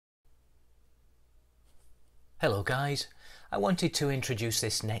Hello guys, I wanted to introduce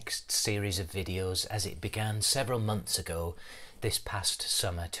this next series of videos as it began several months ago, this past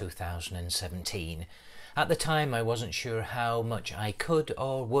summer 2017. At the time I wasn't sure how much I could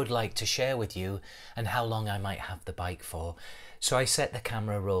or would like to share with you and how long I might have the bike for, so I set the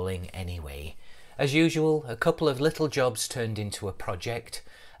camera rolling anyway. As usual, a couple of little jobs turned into a project,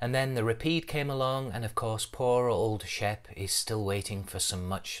 and then the Rapide came along, and of course poor old Shep is still waiting for some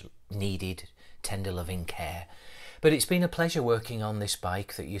much needed tender loving care. But it's been a pleasure working on this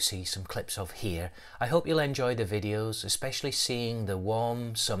bike that you see some clips of here. I hope you'll enjoy the videos, especially seeing the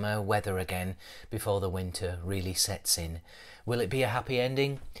warm summer weather again before the winter really sets in. Will it be a happy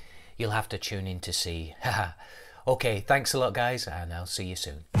ending? You'll have to tune in to see. Okay, thanks a lot guys, and I'll see you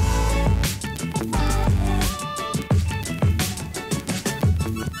soon.